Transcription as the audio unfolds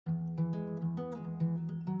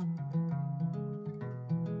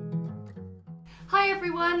Hi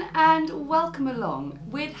everyone and welcome along.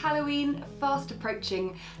 With Halloween fast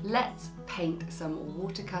approaching, let's paint some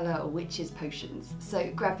watercolour or witches' potions.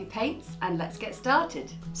 So grab your paints and let's get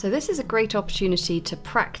started. So this is a great opportunity to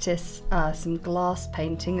practice some glass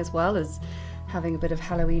painting as well as having a bit of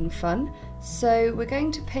Halloween fun. So we're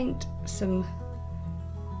going to paint some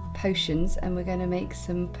potions and we're going to make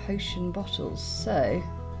some potion bottles. So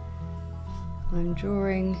I'm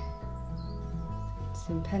drawing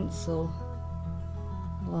some pencil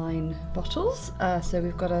line bottles. So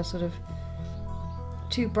we've got our sort of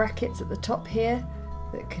two brackets at the top here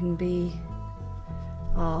that can be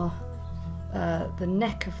our the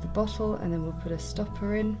neck of the bottle, and then we'll put a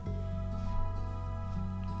stopper in,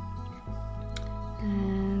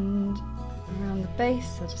 and around the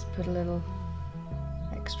base I'll just put a little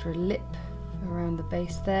extra lip around the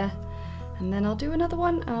base there, and then I'll do another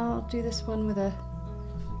one. I'll do this one with a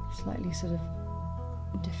slightly sort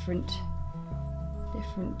of different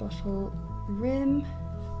bottle rim.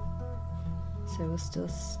 So we'll still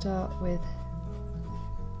start with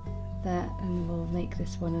that and we'll make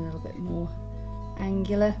this one a little bit more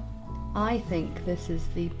angular. I think this is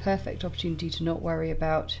the perfect opportunity to not worry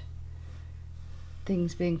about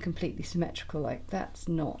things being completely symmetrical, like that's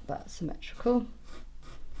not that symmetrical.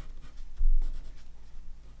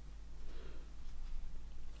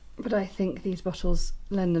 But I think these bottles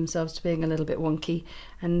lend themselves to being a little bit wonky,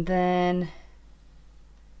 and then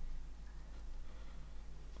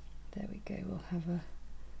there we go, we'll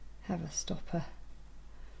have a stopper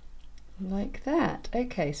like that.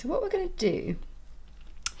 Okay, so what we're going to do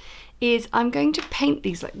is I'm going to paint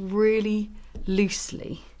these like really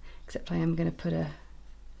loosely, except I am going to put a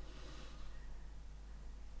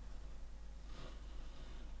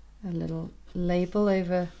little label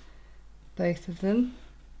over both of them.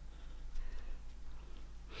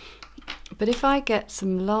 But if I get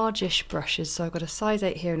some largish brushes, so I've got a size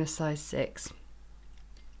 8 here and a size 6,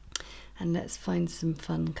 and let's find some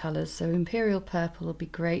fun colours. So Imperial Purple will be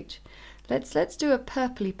great. Let's do a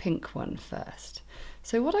purpley pink one first.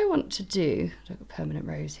 So what I want to do, I've got Permanent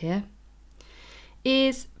Rose here,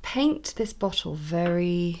 is paint this bottle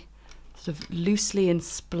very sort of loosely and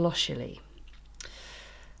sploshily.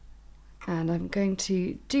 And I'm going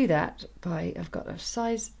to do that by, I've got a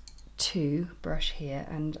size 2 brush here,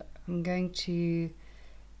 and I'm going to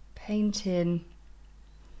paint in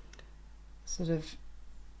sort of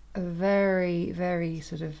a very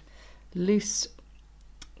sort of loose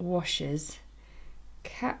washes,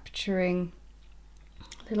 capturing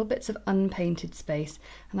little bits of unpainted space.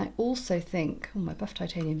 And I also think, oh, my buff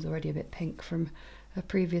titanium's already a bit pink from a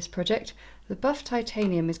previous project. The buff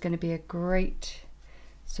titanium is going to be a great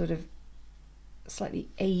sort of slightly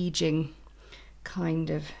aging kind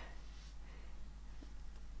of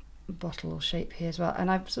bottle shape here as well, and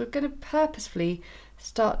I'm sort of going to purposefully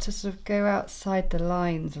start to sort of go outside the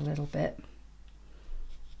lines a little bit.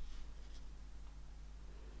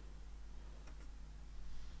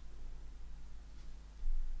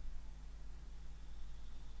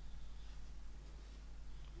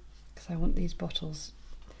 Because I want these bottles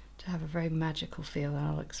to have a very magical feel, and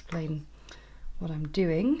I'll explain what I'm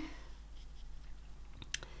doing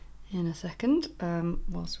in a second,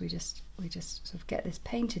 whilst we just sort of get this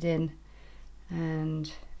painted in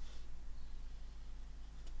and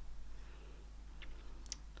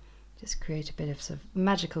just create a bit of sort of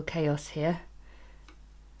magical chaos here.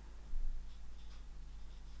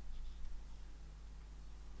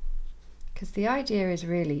 Because the idea is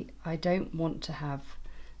really, I don't want to have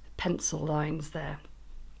pencil lines there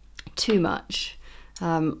too much.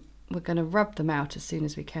 We're going to rub them out as soon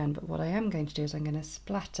as we can, but what I am going to do is I'm going to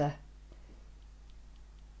splatter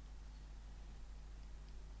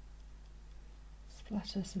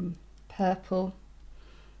some purple.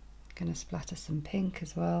 I'm going to splatter some pink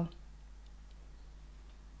as well,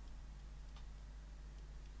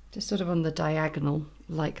 just sort of on the diagonal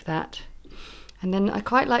like that. And then I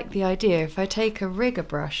quite like the idea, if I take a rigger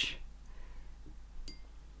brush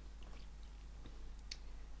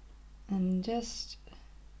and just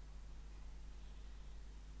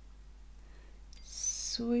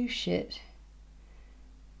swoosh it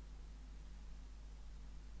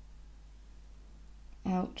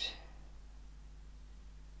out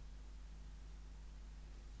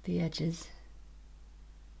the edges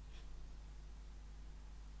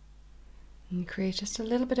and create just a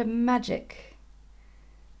little bit of magic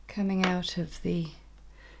coming out of the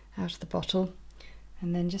bottle.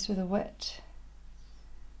 And then just with a wet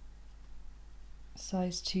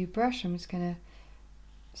size 2 brush, I'm just going to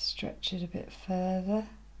stretch it a bit further.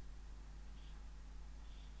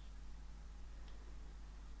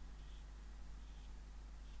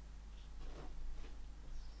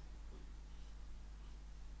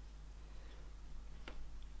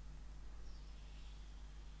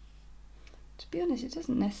 To be honest, it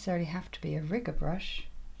doesn't necessarily have to be a rigger brush,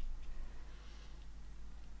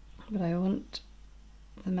 but I want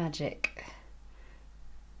the magic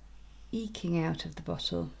eking out of the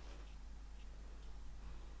bottle.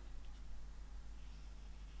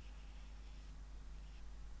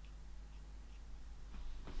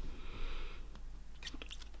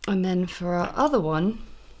 And then for our other one,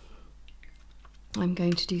 I'm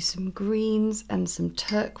going to do some greens and some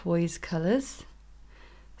turquoise colours.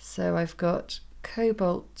 So I've got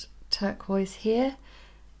cobalt turquoise here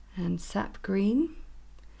and sap green.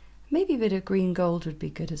 Maybe a bit of green gold would be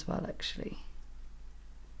good as well, actually.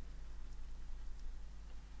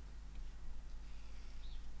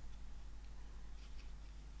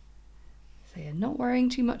 So yeah, not worrying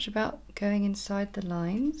too much about going inside the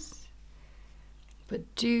lines,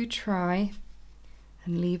 but do try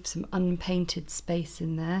and leave some unpainted space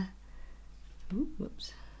in there. Ooh,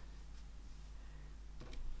 whoops.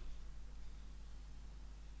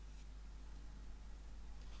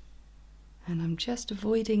 And I'm just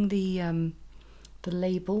avoiding the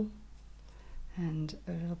label and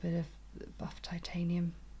a little bit of buff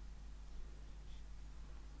titanium.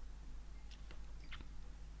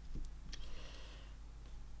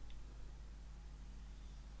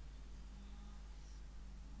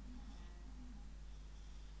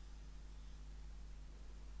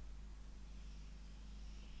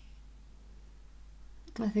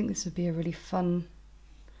 I think this would be a really fun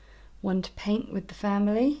one to paint with the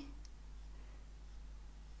family.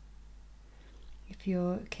 If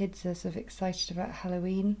your kids are sort of excited about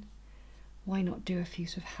Halloween, why not do a few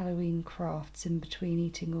sort of Halloween crafts in between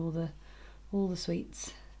eating all the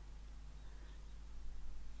sweets?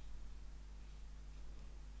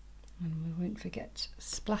 And we won't forget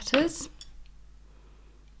splatters.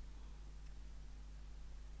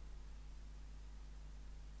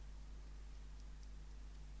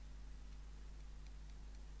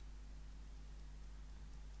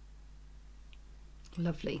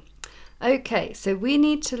 Lovely. Okay, so we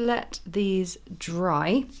need to let these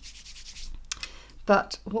dry,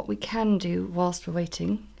 but what we can do whilst we're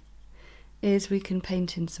waiting is we can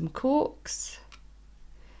paint in some corks.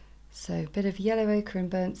 So a bit of yellow ochre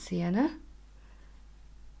and burnt sienna.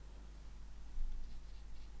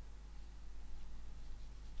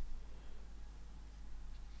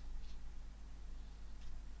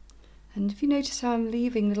 And if you notice how I'm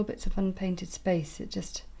leaving little bits of unpainted space, it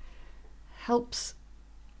just helps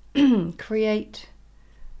create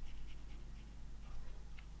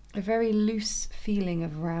a very loose feeling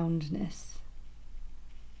of roundness.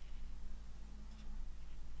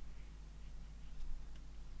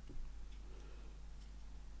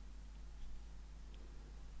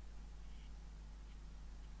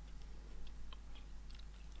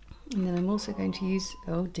 And then I'm also going to use,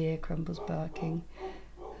 oh dear, Crumble's barking.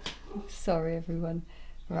 Sorry everyone.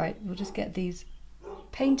 Right, we'll just get these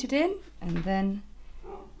painted in and then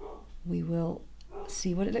we will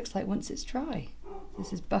see what it looks like once it's dry.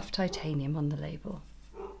 This is buff titanium on the label.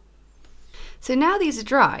 So now these are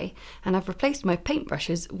dry and I've replaced my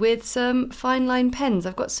paintbrushes with some fine line pens.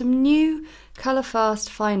 I've got some new colour fast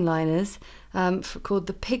fine liners called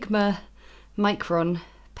the Pigma Micron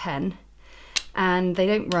pen, and they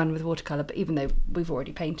don't run with watercolour, but even though we've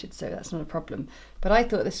already painted, so that's not a problem. But I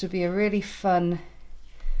thought this would be a really fun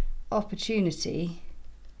opportunity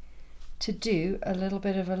to do a little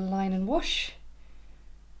bit of a line and wash,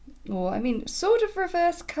 or I mean sort of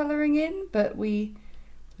reverse colouring in, but we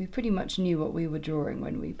pretty much knew what we were drawing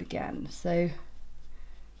when we began, so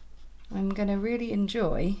I'm going to really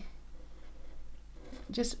enjoy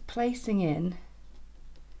just placing in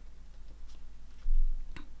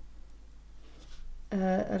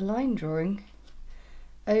a line drawing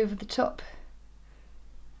over the top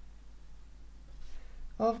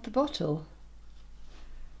of the bottle.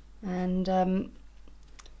 And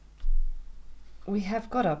we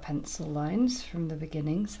have got our pencil lines from the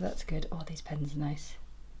beginning, so that's good. Oh, these pens are nice.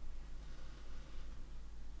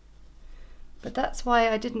 But that's why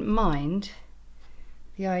I didn't mind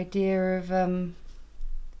the idea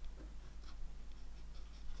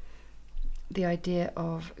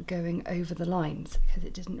of going over the lines, because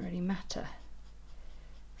it didn't really matter.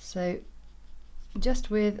 So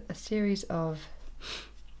just with a series of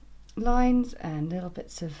lines and little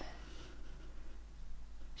bits of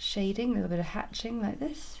shading, a little bit of hatching like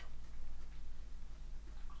this,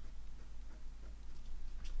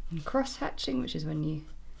 and cross hatching, which is when you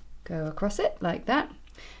go across it like that.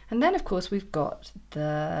 And then of course we've got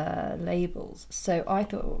the labels, so I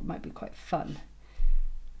thought what might be quite fun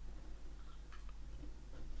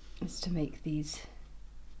is to make these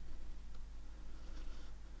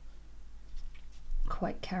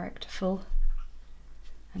quite characterful.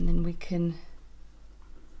 and then we can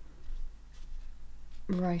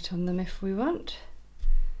write on them if we want.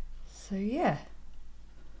 So yeah,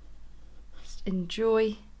 just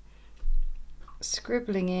enjoy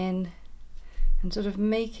scribbling in and sort of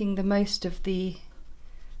making the most of the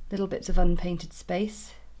little bits of unpainted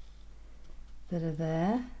space that are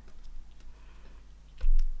there.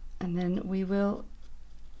 And then we will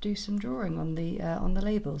do some drawing on the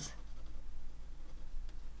labels.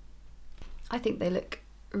 I think they look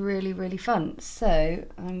really, really fun. So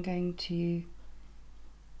I'm going to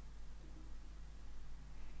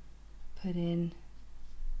put in.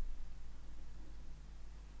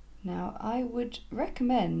 Now I would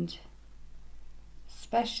recommend,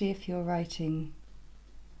 especially if you're writing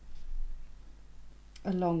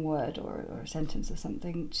a long word or a sentence or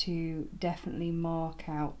something, to definitely mark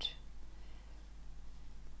out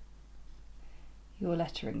your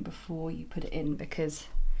lettering before you put it in, because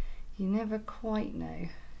you never quite know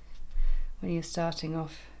when you're starting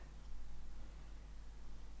off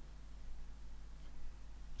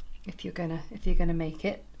if you're gonna make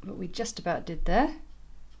it. But we just about did there.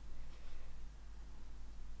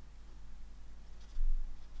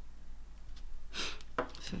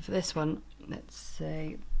 So for this one, let's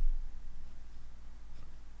say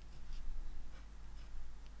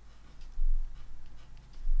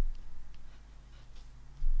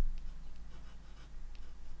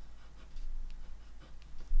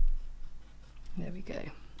there we go.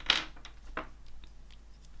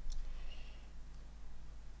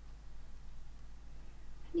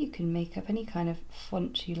 You can make up any kind of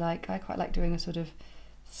font you like. I quite like doing a sort of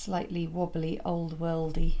slightly wobbly, old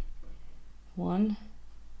worldy one,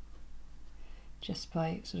 just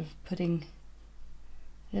by sort of putting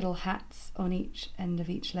little hats on each end of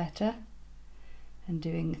each letter and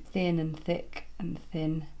doing thin and thick and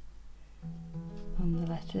thin on the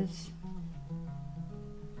letters.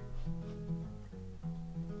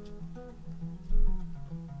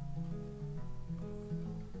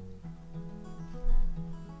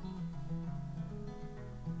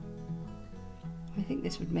 I think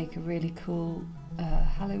this would make a really cool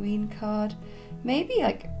Halloween card. Maybe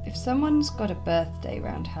like if someone's got a birthday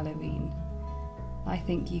around Halloween, I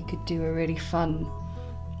think you could do a really fun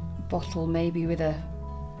bottle, maybe with a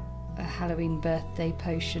Halloween birthday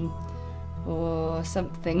potion or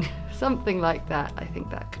something like that. I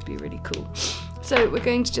think that could be really cool. So we're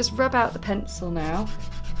going to just rub out the pencil now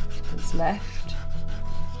that's left,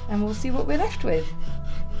 and we'll see what we're left with.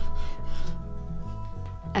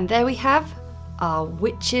 And there we have our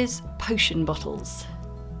witches' potion bottles.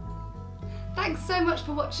 Thanks so much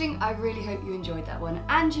for watching. I really hope you enjoyed that one,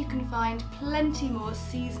 and you can find plenty more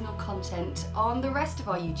seasonal content on the rest of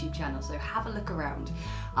our YouTube channel, so have a look around.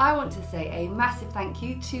 I want to say a massive thank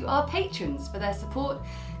you to our patrons for their support,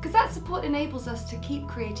 because that support enables us to keep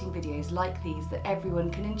creating videos like these that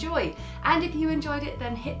everyone can enjoy. And if you enjoyed it,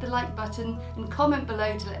 then hit the like button and comment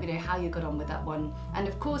below to let me know how you got on with that one. And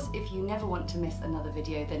of course, if you never want to miss another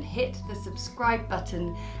video, then hit the subscribe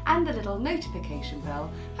button and the little notification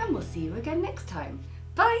bell, and we'll see you again next time.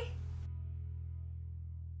 Bye!